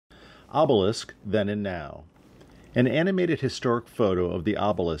Obelisk, Then and Now. An animated historic photo of the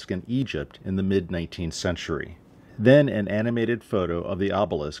obelisk in Egypt in the mid-19th century. Then an animated photo of the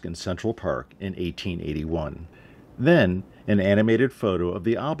obelisk in Central Park in 1881. Then an animated photo of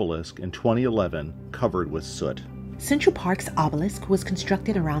the obelisk in 2011 covered with soot. Central Park's obelisk was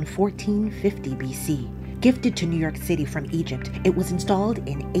constructed around 1450 BC. Gifted to New York City from Egypt, it was installed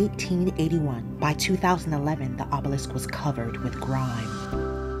in 1881. By 2011, the obelisk was covered with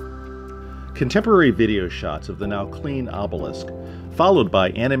grime. Contemporary video shots of the now clean obelisk, followed by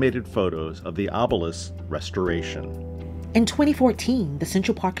animated photos of the obelisk's restoration. In 2014, the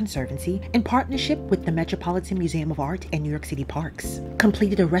Central Park Conservancy, in partnership with the Metropolitan Museum of Art and New York City Parks,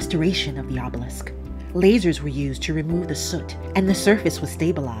 completed a restoration of the obelisk. Lasers were used to remove the soot, and the surface was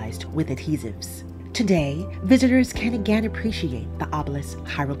stabilized with adhesives. Today, visitors can again appreciate the obelisk's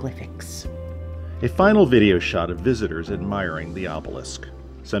hieroglyphics. A final video shot of visitors admiring the obelisk.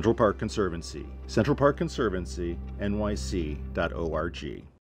 Central Park Conservancy, Central Park Conservancy, nyc.org.